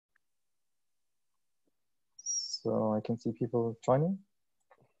so I can see people joining.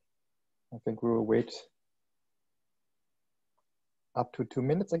 I think we will wait up to 2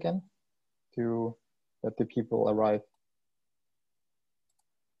 minutes again to let the people arrive.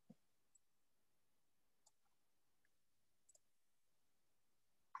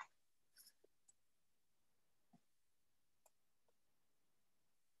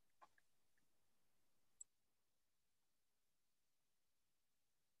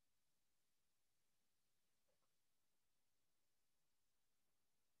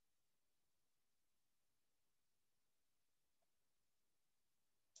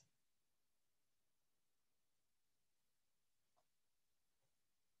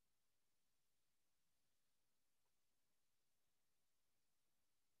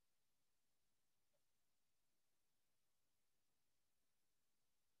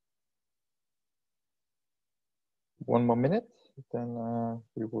 One more minute, then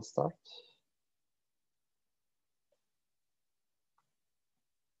we will start.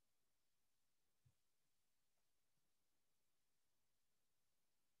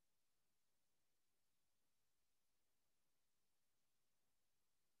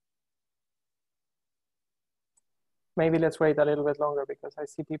 Maybe let's wait a little bit longer because I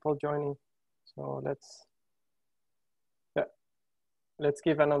see people joining. So let's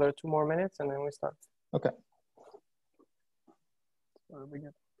give another 2 more minutes and then we start. Okay. So we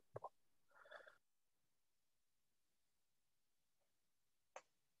get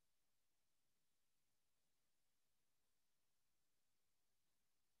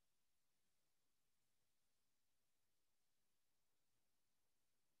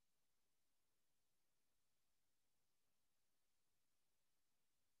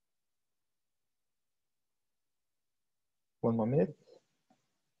 1 more minute.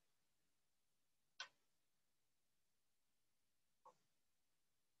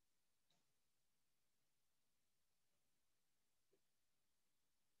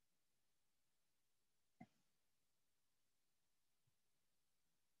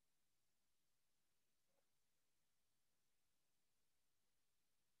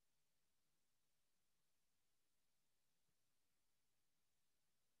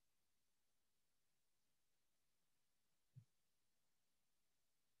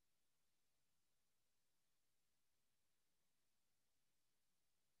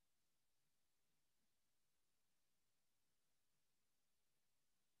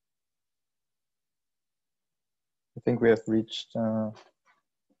 I think we have reached,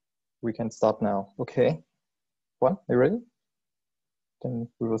 we can start now. Okay, Juan, are you ready? Then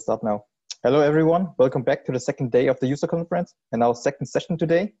we will start now. Hello, everyone. Welcome back to the second day of the user conference and our second session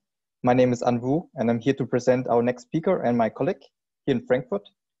today. My name is Anvu, and I'm here to present our next speaker and my colleague here in Frankfurt,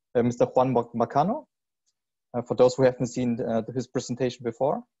 Mr. Juan Marcano. For those who haven't seen his presentation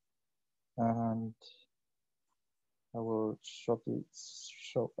before. And I will shortly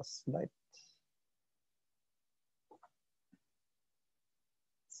show a slide.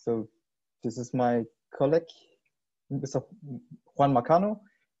 So this is my colleague, Mr. Juan Marcano.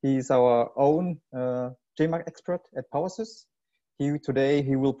 He is our own JMAG expert at PowerSys. Today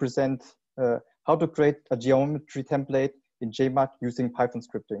he will present how to create a geometry template in JMAG using Python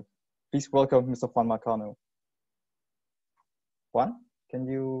scripting. Please welcome Mr. Juan Marcano. Juan, can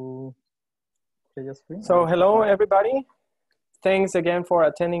you share your screen? So hello, everybody. Thanks again for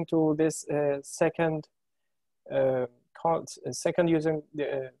attending to this second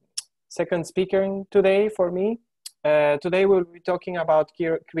speaking today for me. Today we'll be talking about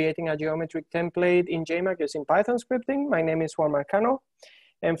creating a geometric template in JMAG using Python scripting. My name is Juan Marcano.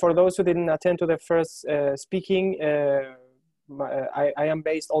 And for those who didn't attend to the first speaking, I am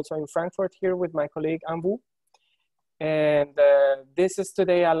based also in Frankfurt here with my colleague Anvu. And this is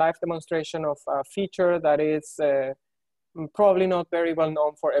today a live demonstration of a feature that is probably not very well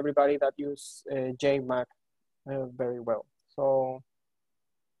known for everybody that use JMAG very well. So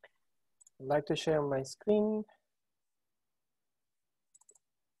I'd like to share my screen.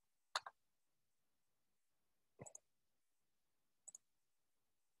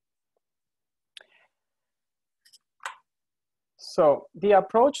 So the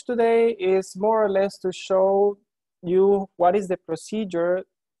approach today is more or less to show you what is the procedure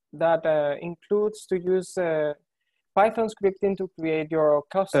that includes to use Python scripting to create your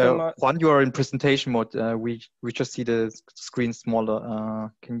custom. Juan, you are in presentation mode. We just see the screen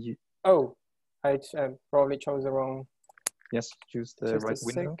smaller. Can you? Oh, I probably chose the wrong. Yes, choose the right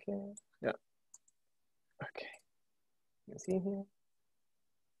window. Second. Yeah. Okay. You see here.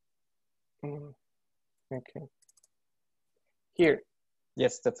 Okay. Here.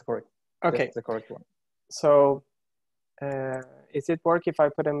 Yes, that's correct. Okay. That's the correct one. So, is it work if I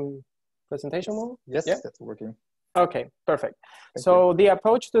put them presentation mode? Yes, yeah? That's working. Okay, perfect. Thank so you. the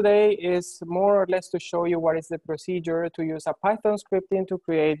approach today is more or less to show you what is the procedure to use a Python scripting to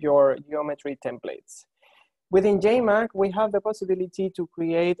create your geometry templates. Within JMAG, we have the possibility to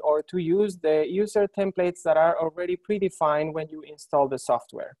create or to use the user templates that are already predefined when you install the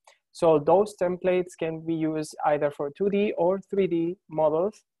software. So those templates can be used either for 2D or 3D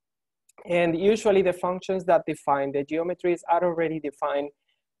models. And usually the functions that define the geometries are already defined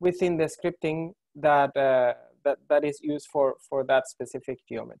within the scripting that, that is used for that specific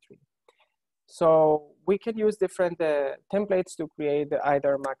geometry. So we can use different templates to create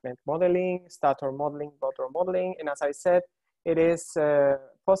either magnet modeling, stator modeling, rotor modeling. And as I said, it is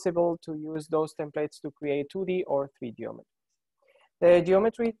possible to use those templates to create 2D or 3D geometries. The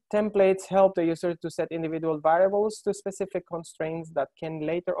geometry templates help the user to set individual variables to specific constraints that can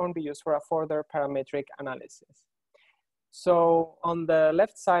later on be used for a further parametric analysis. So on the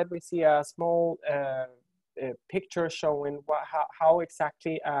left side, we see a small picture showing how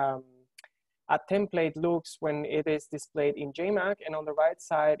exactly a template looks when it is displayed in JMAG, and on the right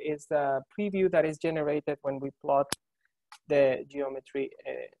side is the preview that is generated when we plot the geometry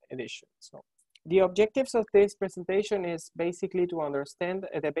edition. So the objectives of this presentation is basically to understand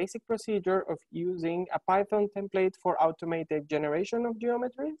the basic procedure of using a Python template for automated generation of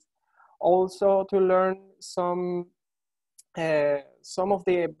geometries. Also to learn some of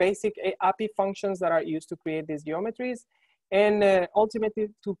the basic API functions that are used to create these geometries, and ultimately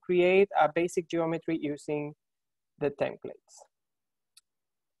to create a basic geometry using the templates.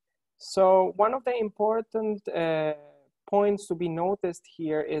 So one of the important points to be noticed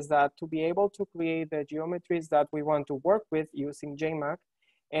here is that to be able to create the geometries that we want to work with using JMAG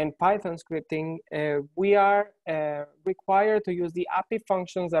and Python scripting, we are required to use the API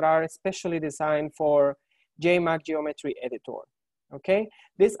functions that are especially designed for JMAG geometry editor. Okay,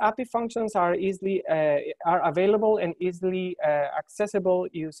 these API functions are easily are available and easily accessible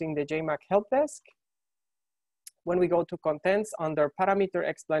using the JMAG help desk. When we go to contents under parameter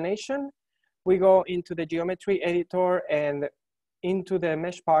explanation, we go into the geometry editor, and into the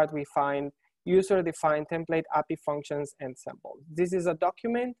mesh part we find user-defined template API functions and samples. This is a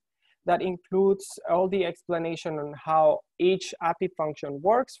document that includes all the explanation on how each API function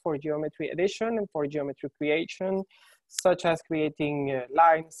works for geometry addition and for geometry creation, such as creating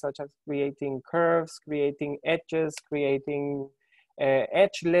lines, such as creating curves, creating edges, creating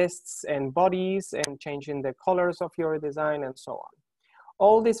edge lists and bodies, and changing the colors of your design, and so on.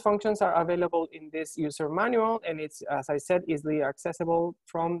 All these functions are available in this user manual, and it's, as I said, easily accessible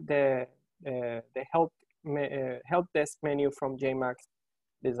from the help desk menu from JMAG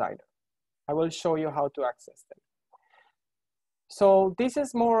Designer. I will show you how to access them. So this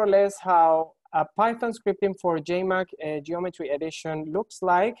is more or less how a Python scripting for JMAG geometry edition looks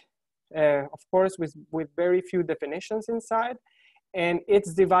like, of course, with very few definitions inside. And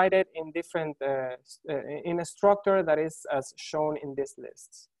it's divided in different, in a structure that is as shown in this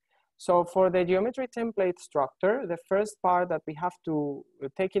list. So for the geometry template structure, the first part that we have to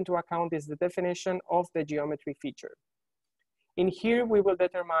take into account is the definition of the geometry feature. In here, we will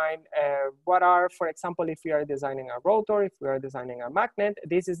determine what are, for example, if we are designing a rotor, if we are designing a magnet,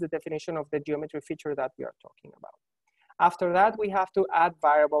 this is the definition of the geometry feature that we are talking about. After that, we have to add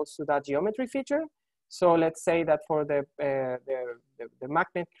variables to that geometry feature. So let's say that for the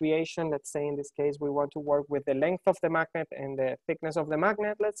magnet creation, let's say in this case, we want to work with the length of the magnet and the thickness of the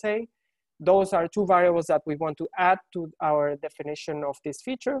magnet, let's say. Those are two variables that we want to add to our definition of this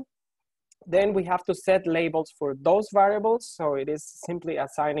feature. Then we have to set labels for those variables. So it is simply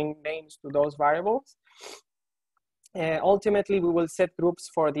assigning names to those variables. Ultimately, we will set groups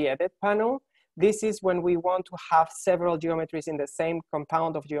for the edit panel. This is when we want to have several geometries in the same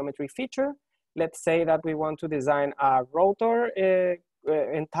compound of geometry feature. Let's say that we want to design a rotor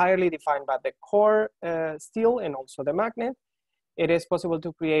entirely defined by the core steel and also the magnet. It is possible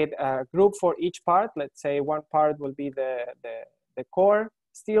to create a group for each part. Let's say one part will be the core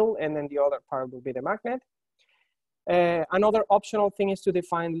steel, and then the other part will be the magnet. Another optional thing is to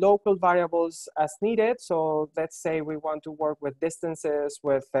define local variables as needed. So let's say we want to work with distances,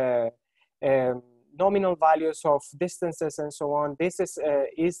 with nominal values of distances and so on. This is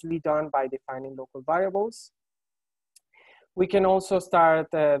easily done by defining local variables. We can also start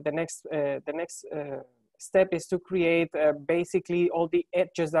the next step is to create basically all the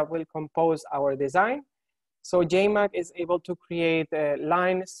edges that will compose our design. So JMAG is able to create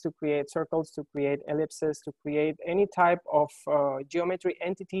lines, to create circles, to create ellipses, to create any type of geometry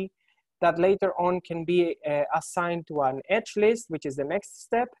entity that later on can be assigned to an edge list, which is the next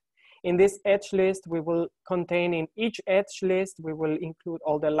step. In this edge list, we will contain in each edge list, we will include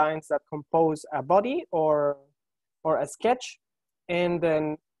all the lines that compose a body or a sketch. And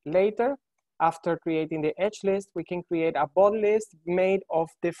then later, after creating the edge list, we can create a body list made of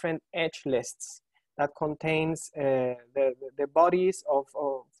different edge lists that contains the bodies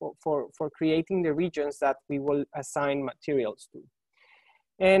for creating the regions that we will assign materials to.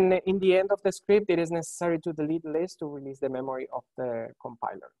 And in the end of the script, it is necessary to delete the list to release the memory of the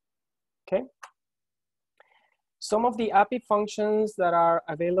compiler. Okay. Some of the API functions that are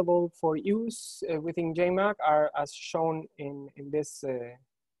available for use within JMAG are as shown in this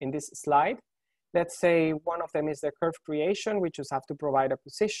slide. Let's say one of them is the curve creation. We just have to provide a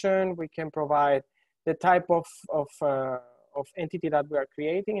position. We can provide the type of entity that we are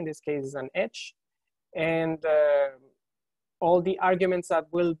creating. In this case, is an edge, and all the arguments that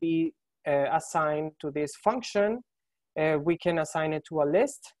will be assigned to this function, we can assign it to a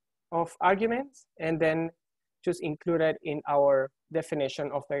list of arguments and then just include it in our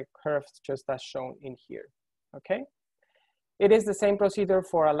definition of the curves just as shown in here, okay? It is the same procedure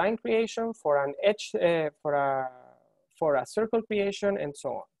for a line creation, for an edge, for a circle creation, and so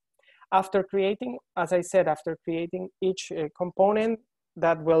on. After creating, as I said, after creating each component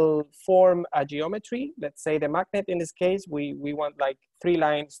that will form a geometry, let's say the magnet in this case, we want like 3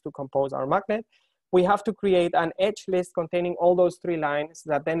 lines to compose our magnet. We have to create an edge list containing all those 3 lines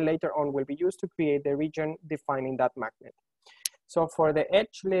that then later on will be used to create the region defining that magnet. So for the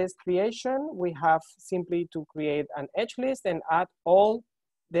edge list creation, we have simply to create an edge list and add all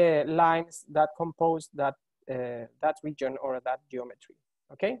the lines that compose that, that region or that geometry,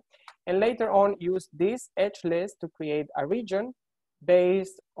 okay? And later on use this edge list to create a region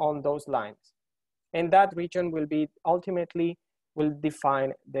based on those lines. And that region will be ultimately will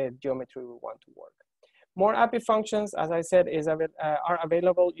define the geometry we want to work. More API functions, as I said, are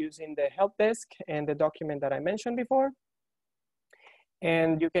available using the help desk and the document that I mentioned before.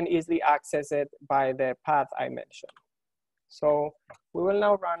 And you can easily access it by the path I mentioned. So we will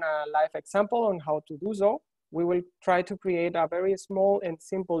now run a live example on how to do so. We will try to create a very small and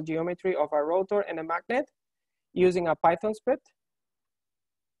simple geometry of a rotor and a magnet using a Python script.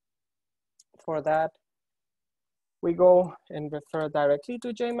 For that, we go and refer directly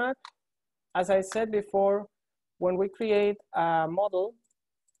to JMAG. As I said before, when we create a model,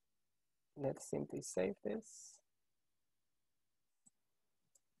 let's simply save this.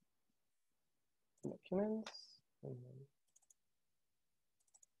 Documents.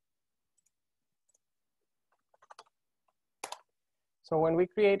 So when we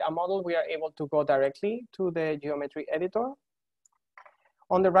create a model, we are able to go directly to the geometry editor.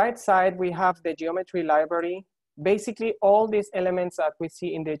 On the right side, we have the geometry library. Basically, all these elements that we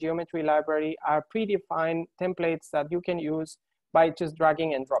see in the geometry library are predefined templates that you can use by just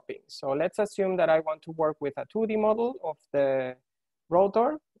dragging and dropping. So let's assume that I want to work with a 2D model of the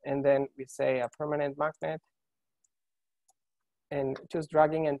rotor, and then we say a permanent magnet, and just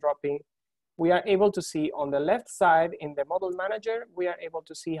dragging and dropping. We are able to see on the left side in the model manager, we are able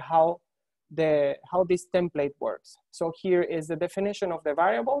to see how this template works. So here is the definition of the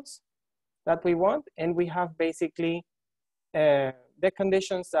variables that we want, and we have basically the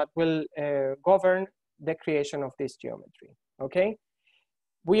conditions that will govern the creation of this geometry, okay?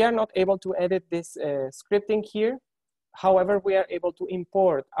 We are not able to edit this scripting here. However, we are able to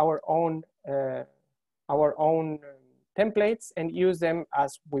import our own templates and use them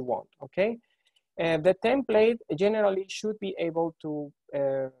as we want, okay? The template generally should be able to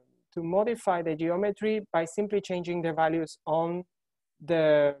modify the geometry by simply changing the values on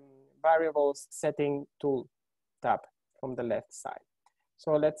the variables setting tool tab from the left side.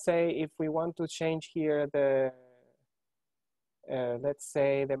 So let's say if we want to change here the, let's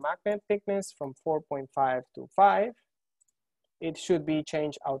say the magnet thickness from 4.5 to 5, it should be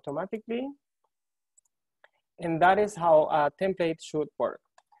changed automatically. And that is how a template should work.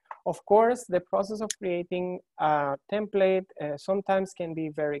 Of course, the process of creating a template sometimes can be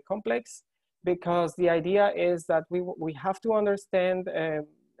very complex, because the idea is that we have to understand,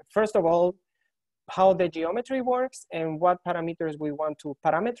 first of all, how the geometry works and what parameters we want to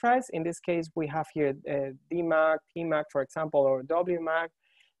parameterize. In this case, we have here DMAG, TMAG, for example, or WMAG.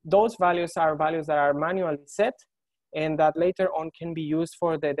 Those values are values that are manually set, and that later on can be used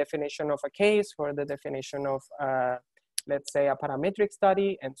for the definition of a case, for the definition of, let's say, a parametric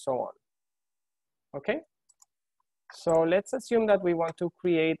study, and so on. Okay? So let's assume that we want to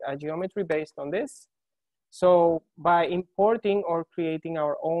create a geometry based on this. So by importing or creating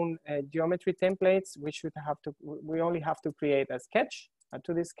our own geometry templates, we only have to create a sketch, a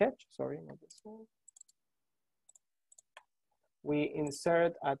 2D sketch, sorry, not this one. we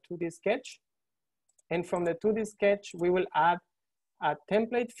insert a 2D sketch. And from the 2D sketch, we will add a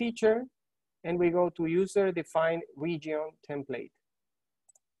template feature, and we go to user-defined region template.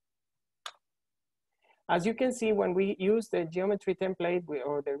 As you can see, when we use the geometry template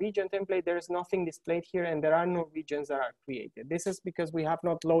or the region template, there's nothing displayed here, and there are no regions that are created. This is because we have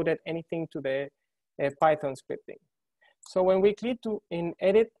not loaded anything to the Python scripting. So when we click in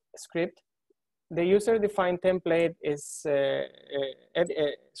edit script, the user-defined template is,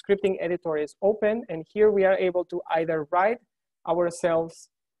 scripting editor is open, and here we are able to either write ourselves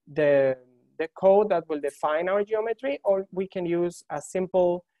the code that will define our geometry, or we can use a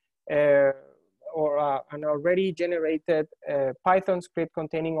simple or an already generated Python script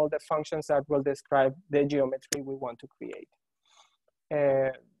containing all the functions that will describe the geometry we want to create.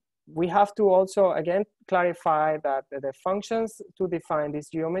 We have to also, again, clarify that the functions to define this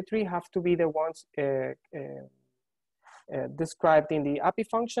geometry have to be the ones described in the API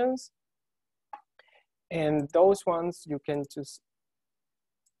functions. And those ones, you can just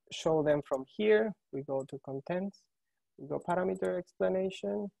show them from here. We go to contents, we go parameter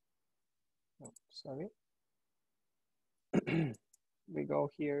explanation. Oh, sorry. We go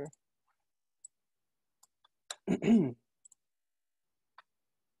here.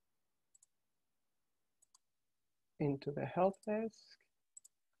 Into the help desk.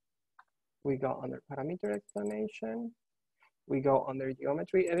 We go under parameter explanation. We go under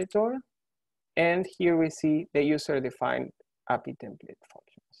geometry editor. And here we see the user-defined API template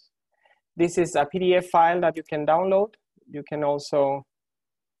functions. This is a PDF file that you can download. You can also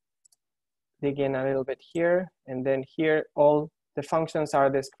dig in a little bit here. And then here, all the functions are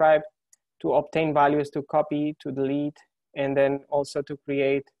described to obtain values, to copy, to delete, and then also to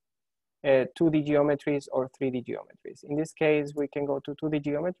create 2D geometries or 3D geometries. In this case, we can go to 2D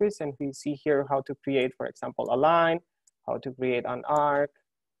geometries, and we see here how to create, for example, a line, how to create an arc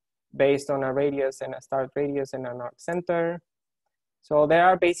based on a radius and a start radius and an arc center. So there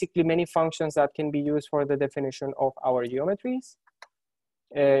are basically many functions that can be used for the definition of our geometries.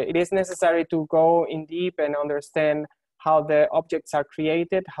 It is necessary to go in deep and understand how the objects are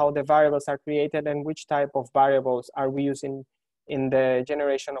created, how the variables are created, and which type of variables are we using in the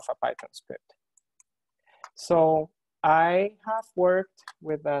generation of a Python script. So I have worked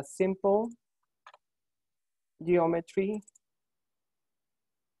with a simple geometry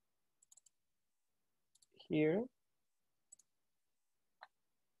here.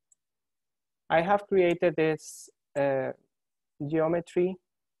 I have created this geometry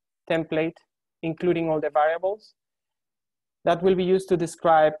template, including all the variables that will be used to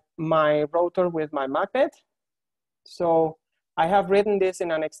describe my rotor with my magnet. So I have written this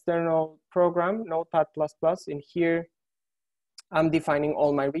in an external program, Notepad++. In here, I'm defining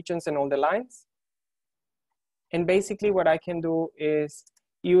all my regions and all the lines. And basically what I can do is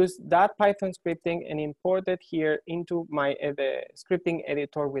use that Python scripting and import it here into my the scripting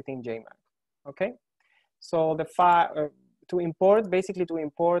editor within JMAG. Okay, so the file to import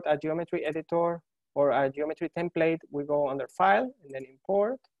a geometry editor or a geometry template, we go under File and then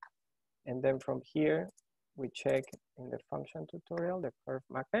Import, and then from here we check in the function tutorial the curve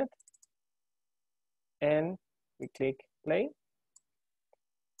magnet, and we click Play,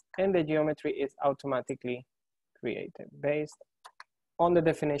 and the geometry is automatically created based on the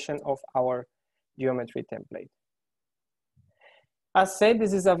definition of our geometry template. As said,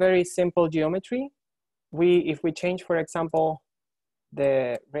 this is a very simple geometry. If we change, for example,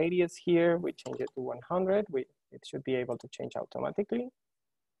 the radius here, we change it to 100, it should be able to change automatically.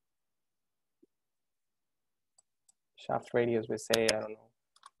 Shaft radius, we say, I don't know,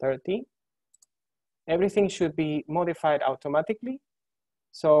 30. Everything should be modified automatically.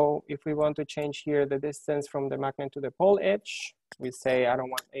 So if we want to change here the distance from the magnet to the pole edge, we say, I don't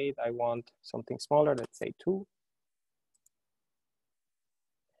want 8, I want something smaller, let's say 2.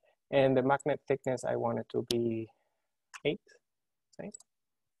 And the magnet thickness, I want it to be 8. Okay.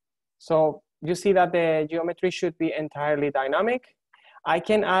 So you see that the geometry should be entirely dynamic. I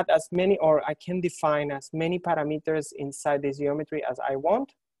can add as many, or I can define as many parameters inside this geometry as I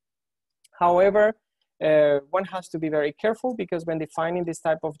want. However, one has to be very careful, because when defining this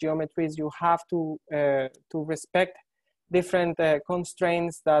type of geometries, you have to respect different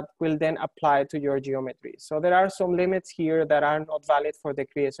constraints that will then apply to your geometry. So there are some limits here that are not valid for the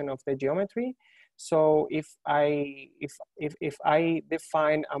creation of the geometry. So if I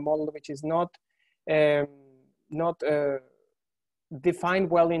define a model which is not defined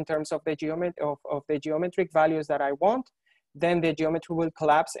well in terms of the geometric values that I want, then the geometry will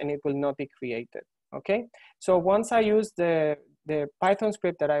collapse and it will not be created. Okay, so once I use the Python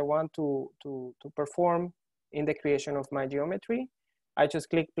script that I want to perform in the creation of my geometry. I just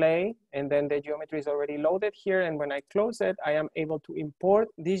click play, and then the geometry is already loaded here. And when I close it, I am able to import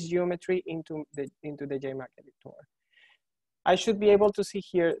this geometry into the JMAG editor. I should be able to see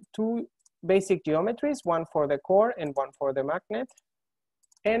here two basic geometries, one for the core and one for the magnet.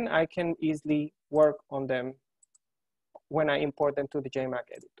 And I can easily work on them when I import them to the JMAG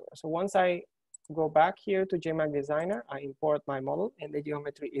editor. So once I go back here to JMAG Designer, I import my model and the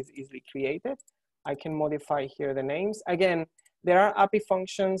geometry is easily created. I can modify here the names. Again, there are API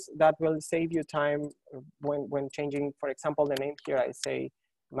functions that will save you time when changing, for example, the name here, I say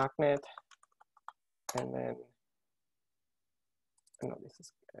magnet, and then, no, this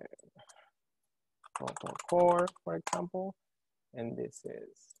is rotor core, for example, and this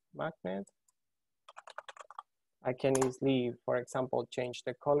is magnet. I can easily, for example, change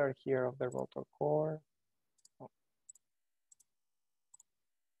the color here of the rotor core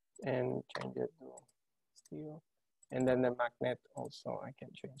and change it to steel. And then the magnet also, I can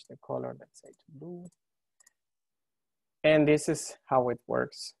change the color, let's say to blue. And this is how it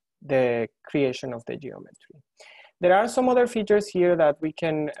works, the creation of the geometry. There are some other features here that we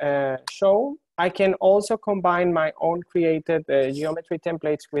can show. I can also combine my own created geometry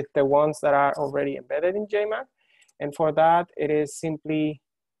templates with the ones that are already embedded in JMAG. And for that, it is simply,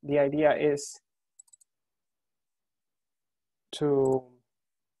 the idea is to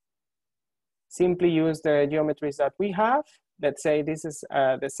simply use the geometries that we have. Let's say this is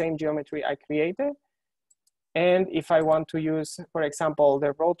the same geometry I created. And if I want to use, for example,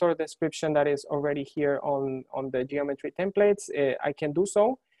 the rotor description that is already here on the geometry templates, I can do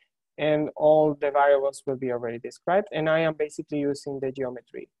so. And all the variables will be already described. And I am basically using the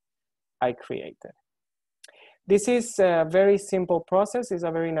geometry I created. This is a very simple process. It's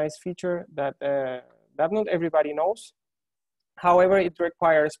a very nice feature that, that not everybody knows. However, it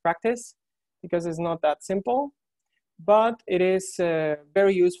requires practice because it's not that simple, but it is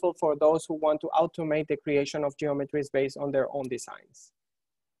very useful for those who want to automate the creation of geometries based on their own designs.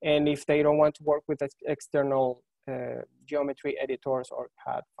 And if they don't want to work with external geometry editors or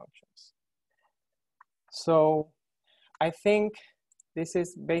CAD functions. So I think this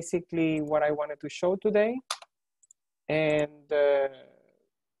is basically what I wanted to show today. And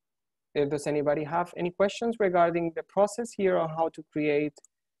does anybody have any questions regarding the process here on how to create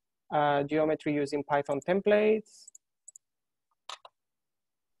geometry using Python templates?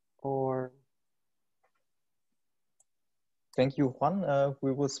 Or thank you, Juan.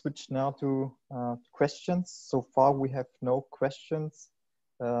 We will switch now to questions. So far, we have no questions.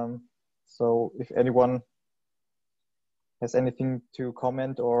 So if anyone has anything to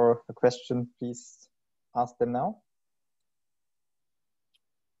comment or a question, please ask them now.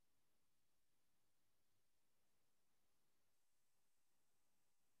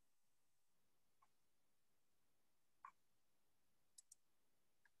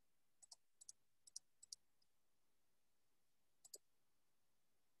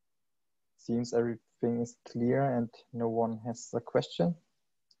 Seems everything is clear and no one has a question.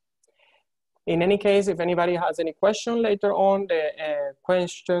 In any case, if anybody has any question later on, the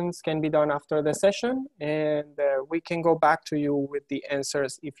questions can be done after the session, and we can go back to you with the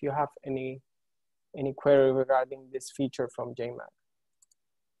answers if you have any query regarding this feature from JMAG.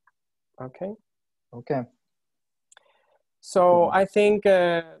 Okay. Okay. So I think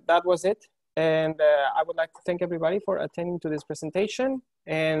that was it. And I would like to thank everybody for attending to this presentation.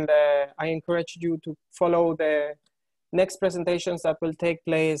 And I encourage you to follow the next presentations that will take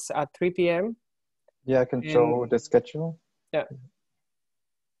place at 3 p.m. Yeah, I can show the schedule. Yeah.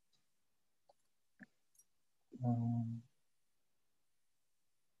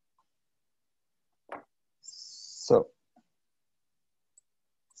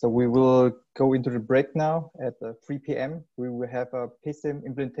 So we will go into the break now at 3 p.m. We will have a PSIM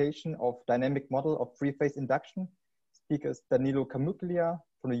implementation of dynamic model of three-phase induction. Speaker is Danilo Camuglia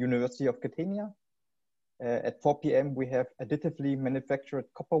from the University of Catania. At 4 p.m. we have additively manufactured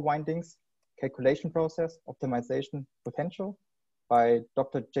copper windings, calculation process, optimization potential by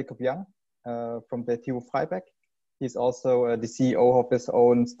Dr. Jacob Young from the TU Freiberg. He's also the CEO of his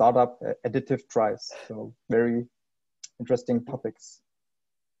own startup, Additive Drives. So very interesting topics.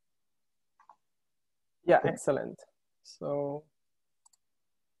 Yeah, excellent. So,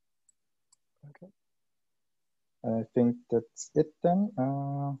 okay. I think that's it then.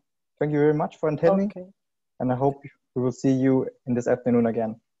 Thank you very much for attending. Okay. And I hope we will see you in this afternoon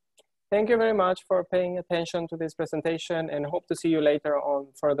again. Thank you very much for paying attention to this presentation and hope to see you later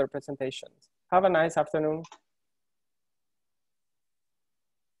on further presentations. Have a nice afternoon.